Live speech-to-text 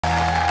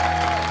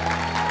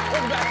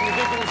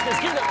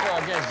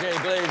Jay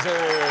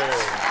Glazer.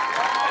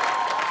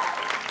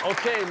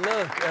 Okay,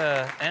 look,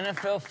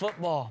 NFL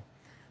football.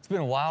 It's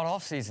been a wild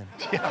offseason.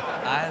 Yeah.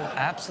 I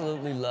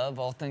absolutely love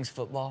all things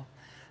football.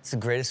 It's the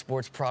greatest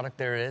sports product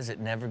there is. It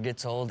never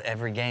gets old.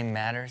 Every game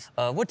matters.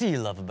 What do you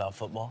love about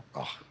football?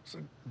 Oh, it's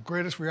the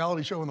greatest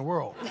reality show in the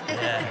world.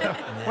 Yeah.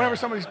 Whenever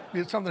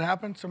something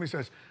happens, somebody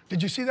says,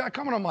 "Did you see that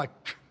coming?" I'm like,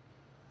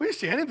 we didn't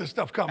see any of this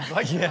stuff coming.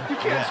 Like, you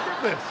can't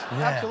script this.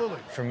 Yeah. Absolutely.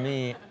 For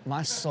me,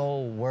 my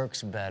soul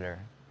works better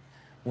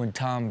when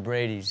Tom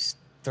Brady's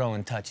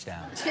throwing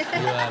touchdowns. You know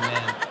what I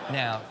mean?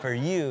 Now, for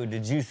you,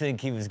 did you think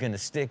he was going to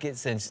stick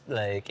it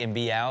and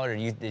be out, or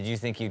did you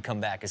think he'd come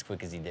back as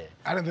quick as he did?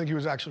 I didn't think he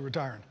was actually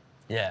retiring.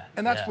 Yeah.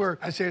 And that's where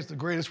I say it's the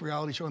greatest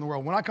reality show in the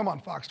world. When I come on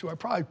Fox 2, I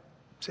probably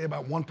say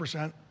about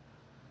 1%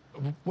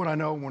 of what I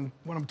know when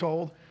I'm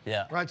told.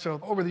 Yeah. Right?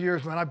 So over the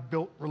years, man, I've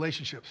built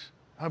relationships.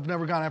 I've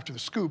never gone after the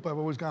scoop. I've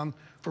always gone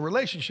for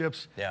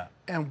relationships. Yeah.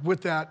 And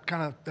with that,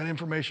 that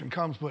information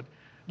comes. But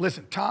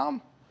listen,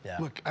 Tom,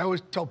 look, I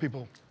always tell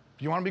people,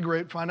 if you want to be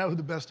great, find out who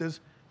the best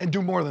is and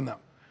do more than them.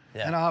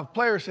 Yeah. And I'll have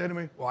players say to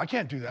me, well, I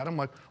can't do that. I'm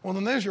like, well,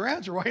 then there's your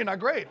answer. Why you're not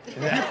great?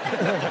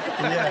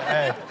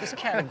 Hey, this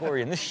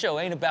category and this show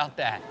ain't about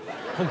that,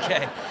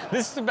 okay?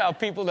 This is about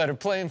people that are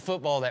playing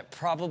football that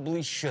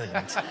probably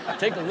shouldn't.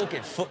 Take a look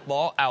at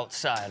Football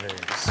Outsiders.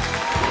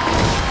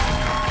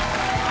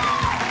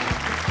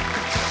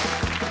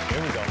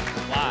 Here we go.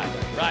 Live,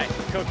 right,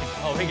 cooking.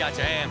 Oh, he got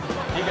your hand.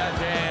 He got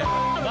your hand.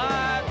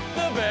 By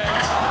the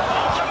bench.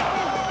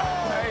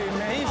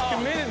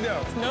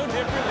 It's no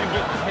different than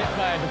getting hit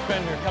by a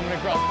defender coming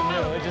across the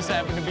middle. It just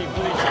happened to be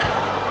bleaching.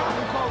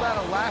 We call that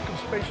a lack of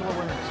spatial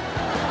awareness.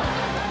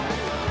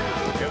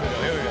 Here we go.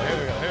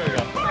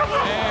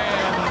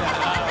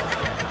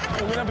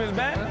 And, it went up his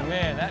back?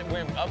 Man, that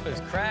went up his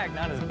crack,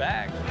 not his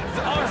back.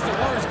 Oh, it's the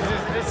worst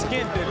because it's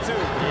skinned it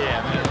too.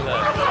 Yeah, man,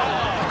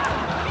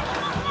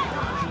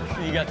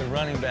 look. You got the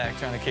running back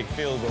trying to kick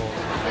field goals.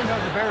 They know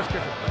the Bears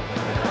kicker.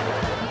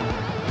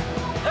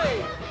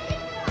 Hey!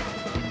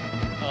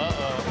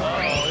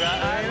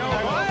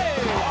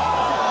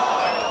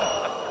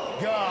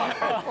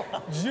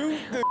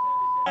 Juke the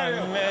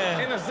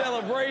man. in a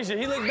celebration.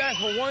 He looked back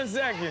for 1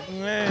 second.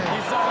 Man.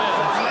 He saw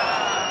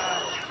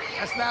that.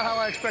 That's not how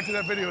I expected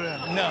that video to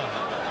end. No.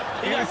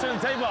 He got to turn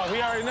the tape off.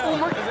 We already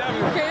know.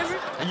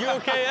 Are you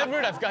okay,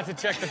 Edward? I've got to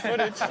check the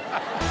footage.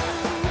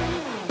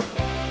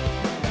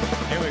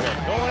 Here we go.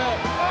 Going up.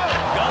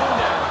 Going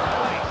down.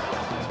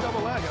 It's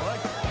double leg. I like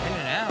it. In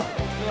and out.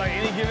 It's like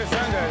any given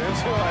Sunday.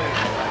 It's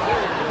like...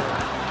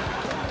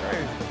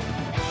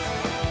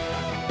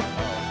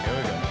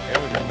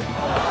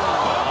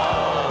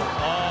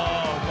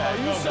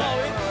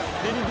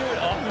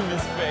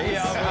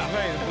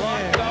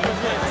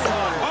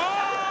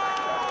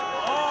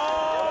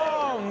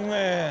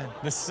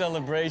 The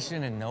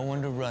celebration and no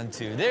one to run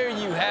to. There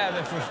you have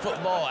it for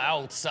Football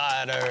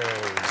Outsiders.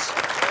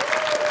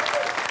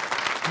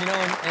 You know,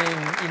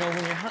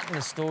 when you're hunting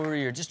a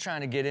story or just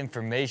trying to get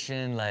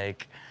information,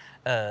 like,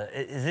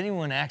 has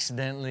anyone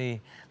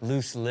accidentally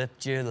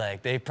loose-lipped you?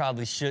 Like, they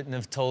probably shouldn't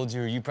have told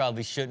you, or you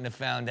probably shouldn't have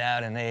found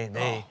out, and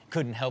they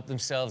couldn't help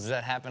themselves? Does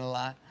that happen a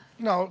lot?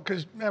 No,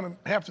 because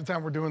half the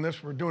time we're doing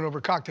this, we're doing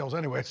over cocktails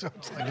anyway, so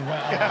it's like,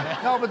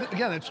 No, but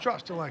again, it's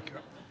trust. To like,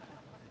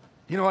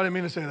 you know what I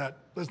mean to say that.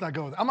 Let's not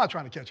go with it. I'm not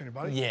trying to catch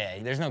anybody. Yeah,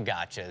 there's no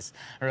gotchas.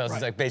 Or else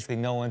it's like basically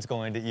no one's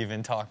going to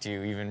even talk to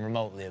you even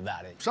remotely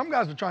about it. Some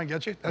guys will try and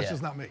get you. That's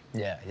just not me.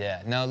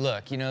 Yeah. Now,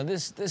 look, you know,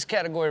 this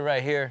category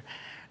right here,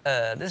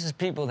 this is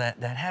people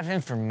that have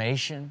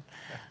information,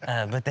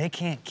 but they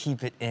can't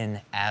keep it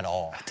in at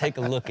all. Take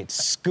a look at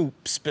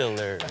Scoop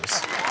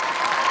Spillers.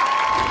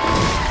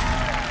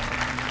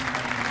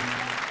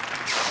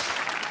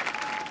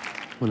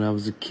 When I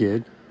was a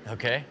kid,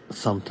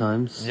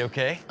 sometimes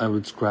I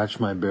would scratch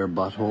my bare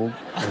butthole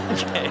and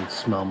then I would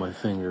smell my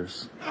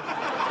fingers. All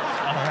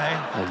right.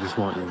 I just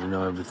want you to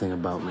know everything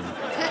about me.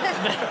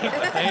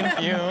 Thank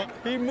you.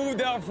 He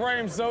moved out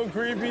frame so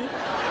creepy.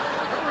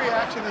 Her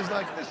reaction is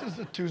like, this is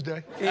a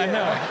Tuesday. I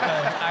know.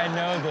 I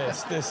know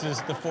this. This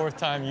is the 4th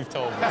time you've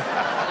told me.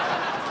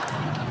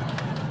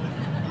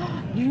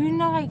 Do you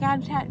know I got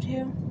a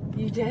tattoo?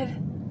 You did?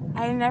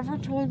 I never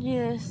told you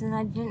this, and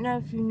I didn't know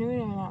if you knew it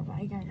or not, but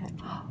I got it.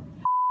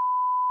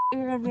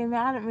 You're gonna be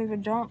mad at me,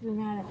 but don't be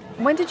mad at me.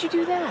 When did you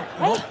do that?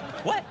 Hey.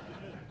 What?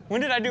 When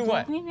did I do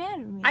what? Don't be mad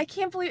at me. I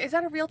can't believe, is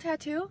that a real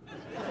tattoo?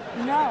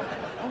 No.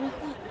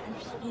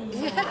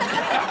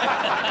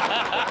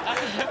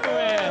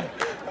 Man,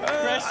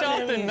 fresh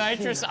off the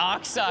nitrous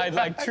oxide,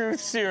 like truth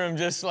serum,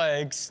 just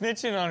like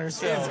snitching on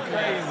herself. It's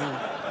crazy.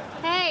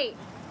 Hey.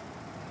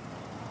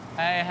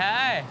 Hey,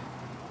 hi.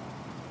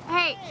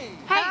 Hey.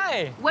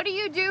 Hi. What do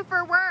you do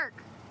for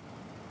work?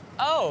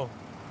 Oh.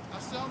 I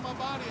sell my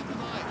body at the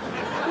night.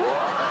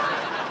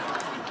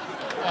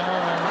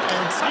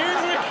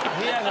 Excuse me?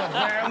 He has a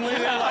family.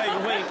 They're like,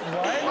 wait,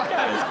 what?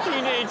 Those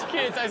teenage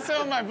kids. I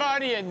sell my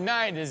body at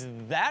night. Is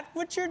that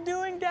what you're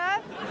doing,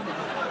 Dad?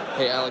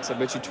 Hey, Alex, I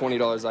bet you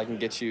 $20 I can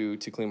get you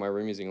to clean my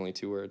room using only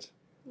 2 words.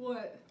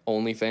 What?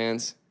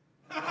 OnlyFans.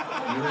 You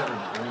have an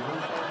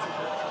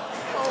OnlyFans?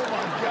 Oh,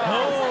 my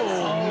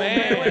God. Oh,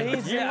 man.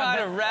 he's- You might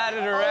have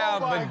ratted her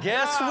out, my but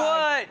guess God.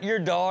 what? Your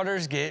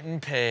daughter's getting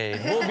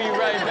paid. We'll be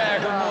right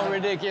back with more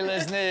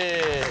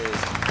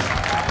ridiculousness.